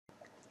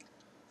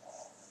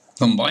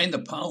Combine the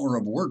power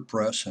of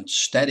WordPress and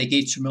static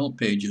HTML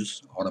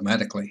pages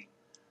automatically.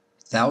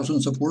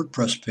 Thousands of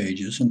WordPress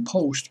pages and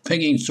posts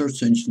pinging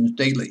search engines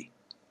daily,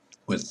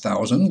 with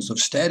thousands of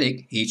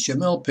static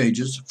HTML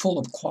pages full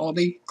of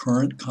quality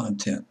current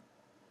content.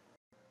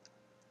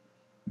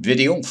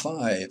 Video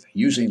 5,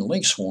 using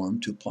link swarm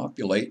to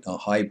populate a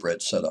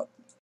hybrid setup.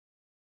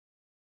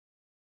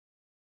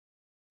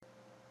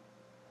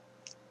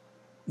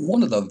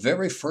 One of the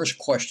very first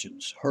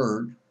questions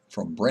heard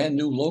from brand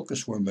new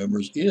Locustware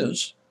members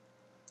is,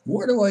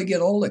 where do I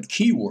get all the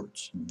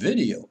keywords,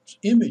 videos,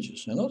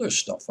 images, and other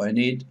stuff I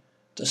need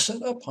to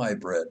set up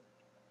hybrid?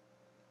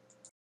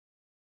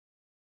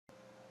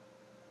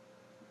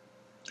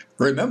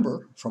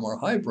 Remember, from our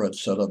hybrid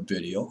setup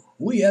video,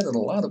 we added a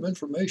lot of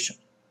information.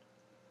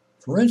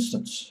 For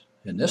instance,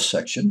 in this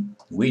section,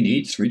 we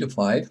need 3 to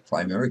 5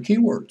 primary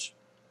keywords.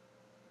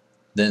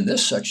 Then in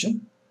this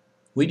section,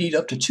 we need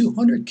up to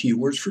 200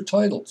 keywords for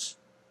titles.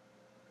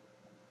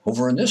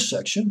 Over in this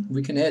section,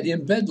 we can add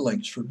embed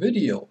links for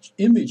videos,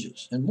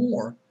 images, and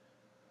more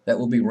that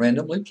will be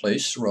randomly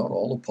placed throughout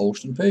all the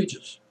posts and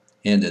pages.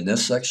 And in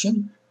this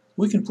section,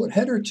 we can put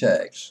header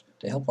tags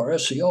to help our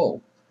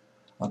SEO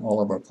on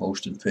all of our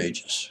posts and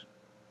pages.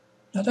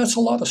 Now that's a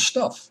lot of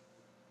stuff.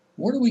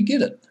 Where do we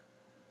get it?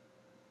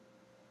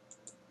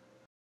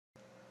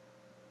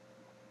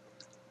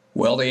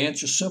 Well, the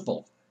answer's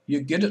simple.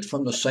 You get it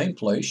from the same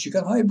place you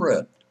got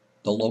hybrid,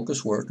 the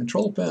Locustware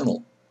control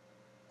panel.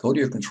 Go to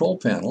your control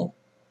panel,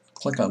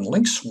 click on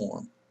Link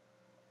Swarm,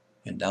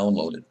 and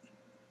download it.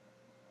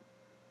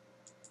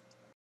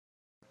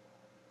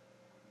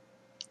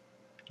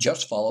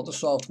 Just follow the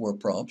software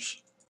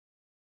prompts.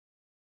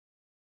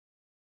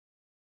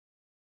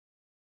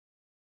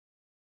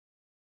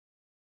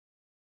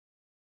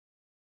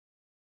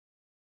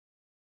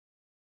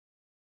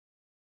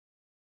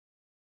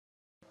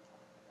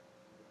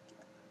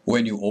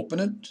 When you open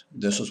it,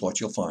 this is what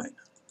you'll find.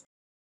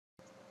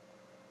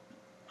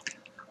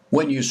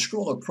 When you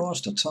scroll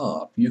across the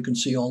top, you can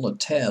see all the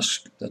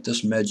tasks that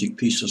this magic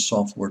piece of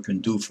software can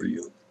do for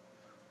you.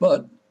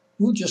 But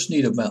we'll just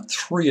need about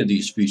 3 of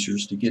these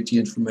features to get the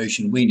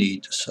information we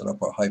need to set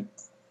up our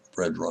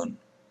hybrid run.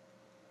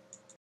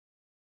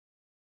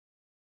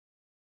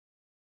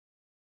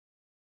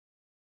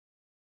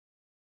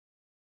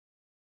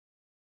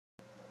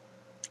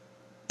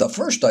 The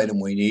first item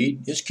we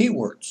need is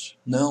keywords.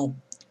 Now,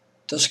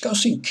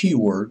 discussing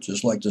keywords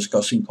is like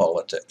discussing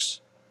politics.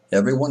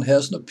 Everyone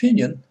has an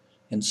opinion,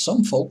 and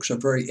some folks are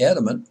very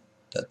adamant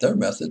that their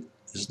method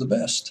is the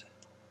best.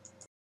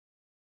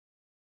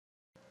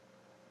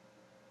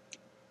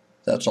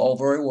 That's all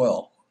very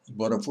well,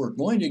 but if we're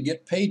going to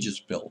get pages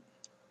built,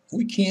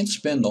 we can't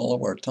spend all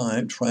of our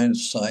time trying to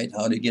decide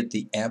how to get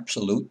the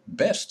absolute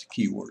best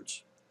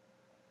keywords.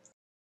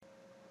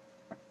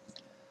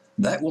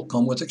 That will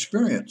come with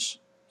experience.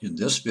 In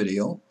this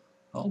video,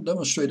 I'll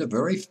demonstrate a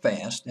very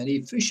fast and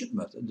efficient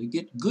method to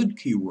get good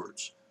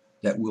keywords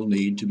that we'll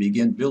need to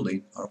begin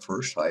building our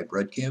first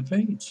hybrid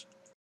campaigns.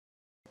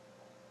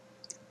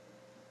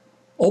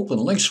 Open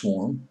Link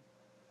Swarm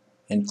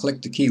and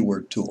click the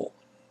keyword tool.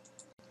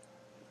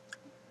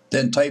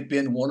 Then type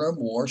in 1 or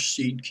more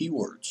seed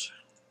keywords.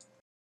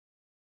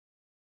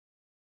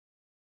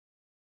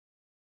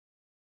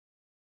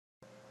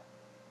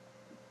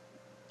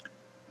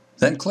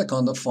 Then click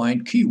on the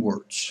Find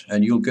Keywords,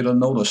 and you'll get a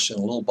notice in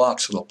a little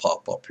box that'll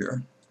pop up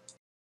here,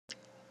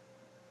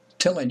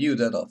 telling you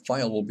that a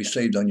file will be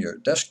saved on your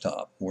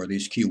desktop where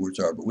these keywords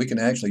are, but we can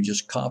actually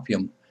just copy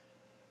them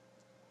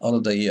out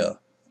of the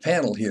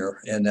panel here,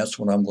 and that's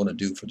what I'm going to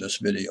do for this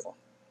video.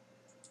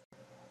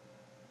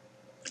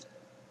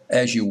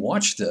 As you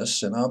watch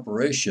this in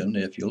operation,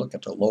 if you look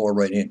at the lower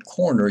right-hand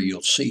corner,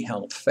 you'll see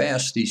how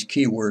fast these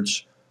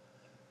keywords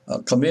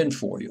come in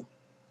for you.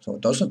 So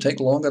it doesn't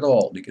take long at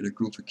all to get a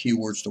group of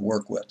keywords to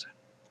work with.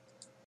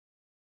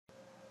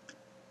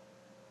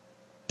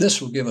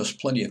 This will give us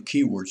plenty of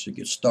keywords to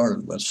get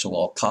started with, so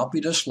I'll copy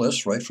this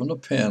list right from the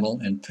panel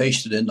and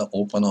paste it into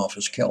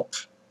OpenOffice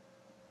Calc.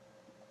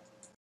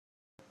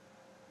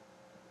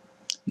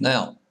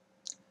 Now,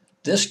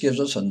 this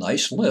gives us a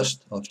nice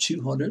list of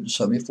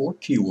 274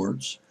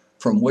 keywords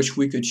from which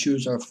we could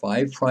choose our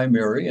 5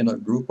 primary and a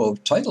group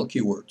of title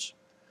keywords.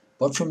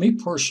 But for me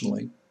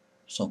personally,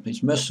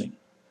 something's missing.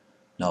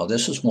 Now,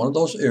 this is one of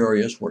those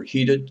areas where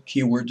heated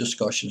keyword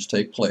discussions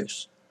take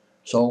place.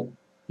 So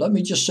let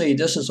me just say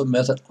this is a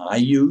method I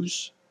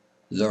use.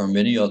 There are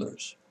many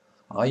others.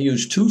 I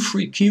use 2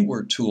 free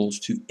keyword tools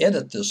to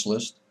edit this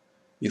list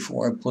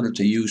before I put it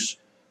to use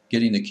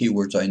getting the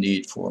keywords I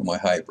need for my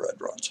hybrid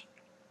runs.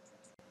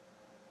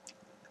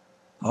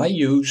 I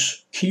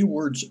use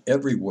Keywords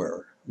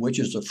Everywhere, which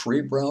is a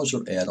free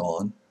browser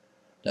add-on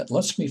that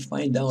lets me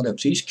find out if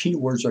these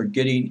keywords are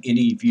getting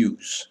any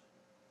views.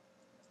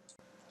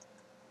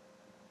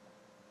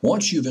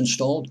 Once you've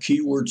installed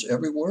Keywords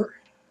Everywhere,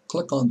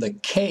 click on the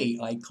K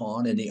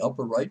icon in the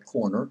upper right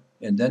corner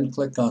and then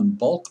click on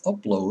Bulk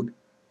Upload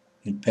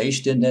and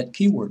paste in that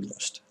keyword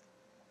list.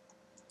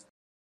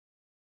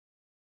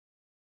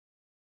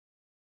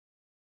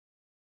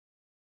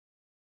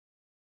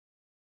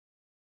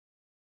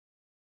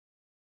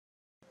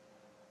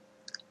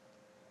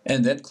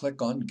 and then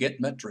click on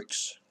Get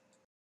Metrics.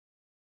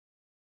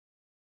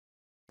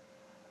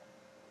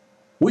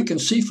 We can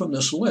see from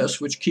this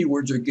list which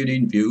keywords are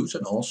getting views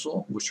and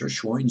also which are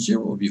showing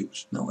 0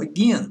 views. Now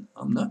again,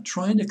 I'm not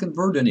trying to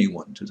convert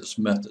anyone to this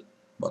method,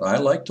 but I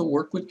like to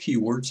work with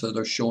keywords that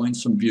are showing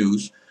some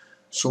views.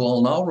 So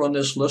I'll now run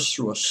this list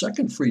through a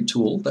second free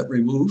tool that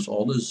removes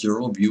all the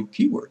 0 view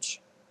keywords.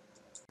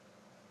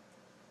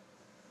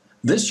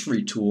 This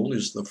free tool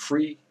is the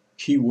free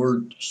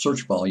keyword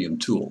search volume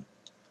tool.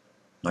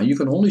 Now you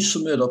can only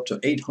submit up to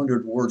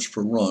 800 words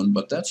per run,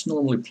 but that's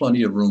normally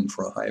plenty of room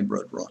for a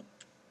hybrid run.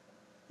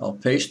 I'll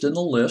paste in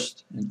the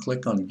list and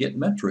click on Get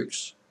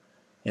Metrics,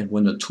 and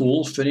when the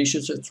tool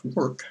finishes its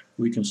work,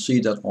 we can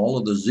see that all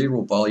of the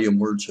 0 volume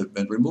words have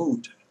been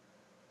removed.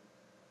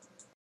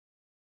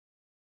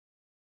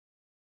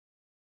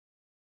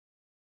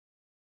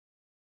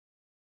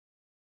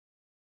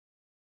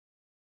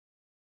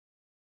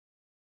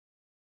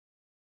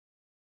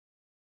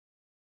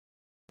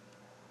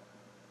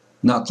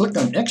 Now click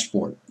on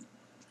Export,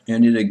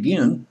 and it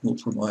again will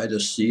provide a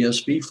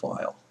CSV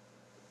file.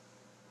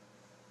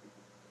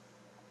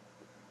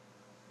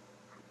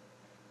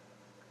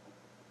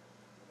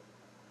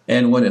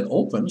 And when it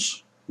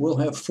opens, we'll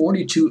have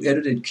 42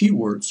 edited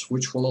keywords,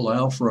 which will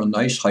allow for a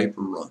nice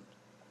hyper run.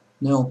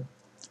 Now,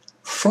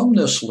 from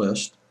this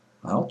list,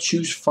 I'll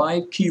choose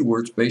 5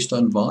 keywords based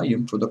on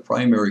volume for the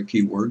primary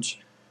keywords,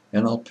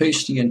 and I'll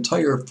paste the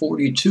entire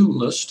 42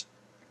 list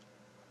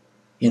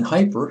in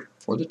hyper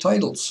for the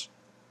titles.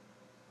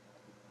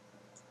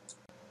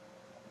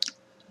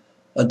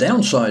 A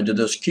downside to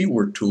this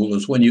keyword tool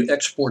is when you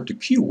export the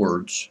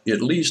keywords,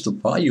 it leaves the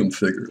volume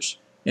figures,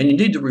 and you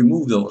need to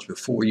remove those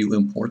before you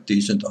import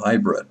these into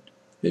hybrid.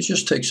 It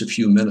just takes a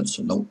few minutes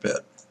in Notepad.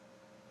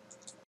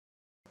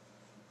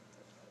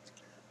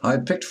 I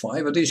picked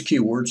 5 of these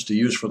keywords to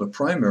use for the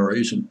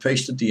primaries and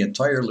pasted the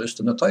entire list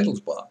in the titles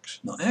box.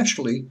 Now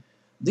actually,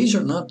 these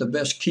are not the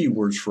best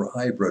keywords for a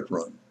hybrid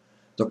run.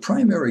 The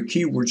primary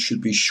keywords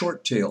should be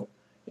short tail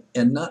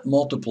and not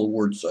multiple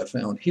words I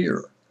found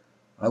here.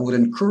 I would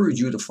encourage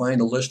you to find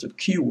a list of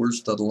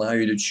keywords that allow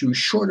you to choose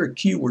shorter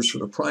keywords for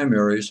the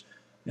primaries,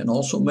 and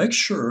also make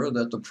sure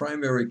that the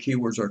primary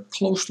keywords are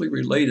closely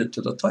related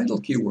to the title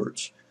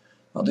keywords.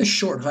 Now this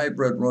short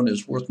hybrid run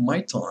is worth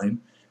my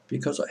time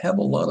because I have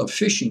a lot of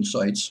phishing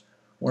sites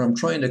where I'm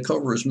trying to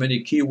cover as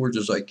many keywords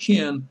as I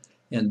can,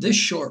 and this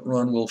short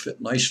run will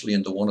fit nicely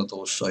into one of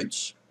those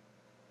sites.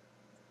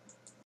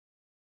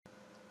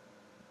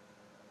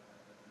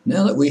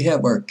 Now that we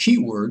have our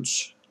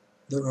keywords,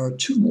 there are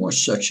 2 more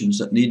sections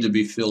that need to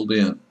be filled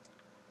in.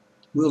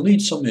 We'll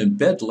need some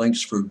embed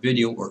links for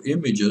video or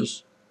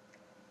images,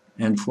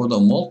 and for the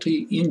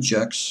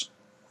multi-injects,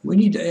 we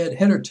need to add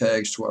header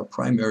tags to our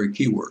primary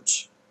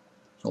keywords.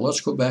 So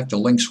let's go back to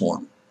Link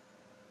Swarm.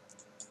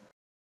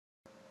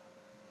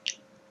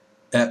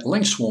 At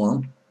Link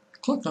Swarm,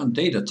 click on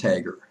Data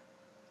Tagger.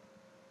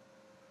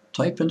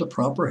 Type in the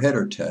proper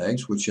header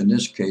tags, which in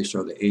this case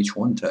are the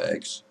H1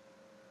 tags,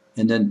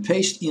 and then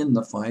paste in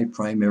the 5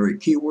 primary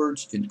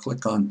keywords and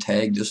click on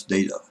Tag This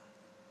Data.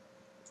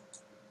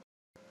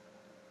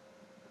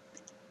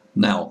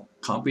 Now,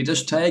 copy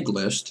this tag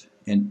list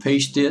and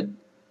paste it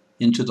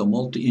into the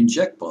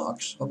multi-inject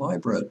box of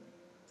hybrid.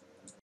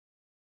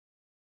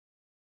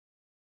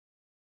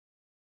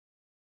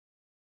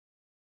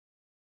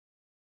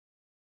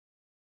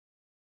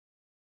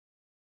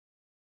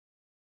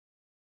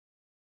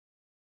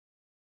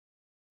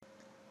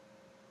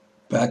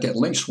 Back at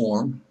Link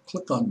Swarm,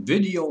 click on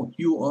Video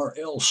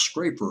URL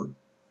Scraper,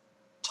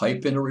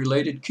 type in a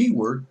related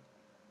keyword,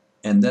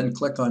 and then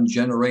click on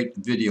Generate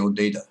Video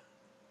Data.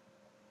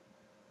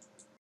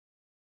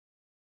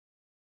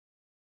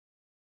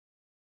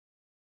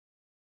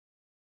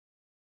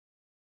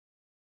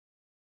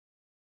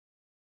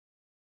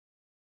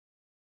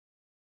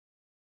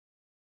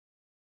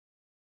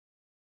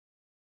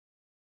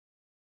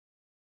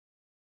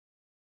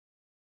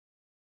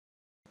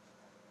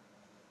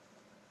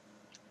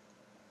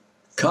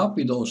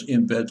 Copy those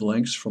embed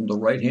links from the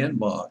right-hand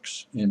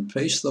box and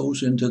paste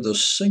those into the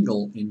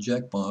single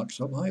inject box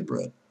of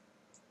hybrid.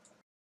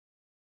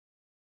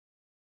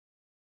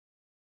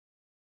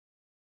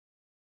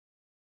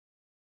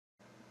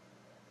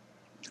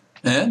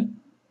 And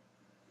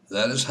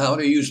that is how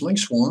to use Link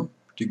Swarm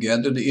to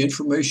gather the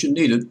information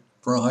needed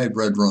for a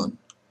hybrid run.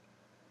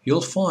 You'll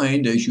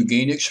find as you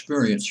gain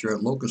experience here at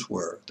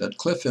Locusware that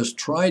Cliff has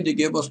tried to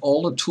give us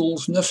all the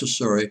tools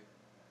necessary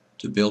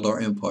to build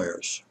our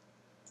empires.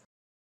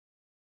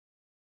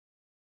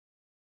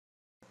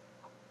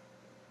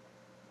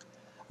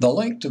 The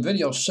link to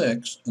video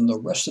 6 and the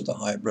rest of the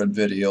hybrid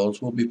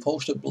videos will be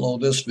posted below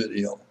this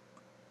video.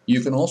 You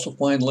can also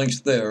find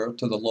links there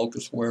to the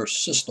Locusware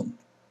system.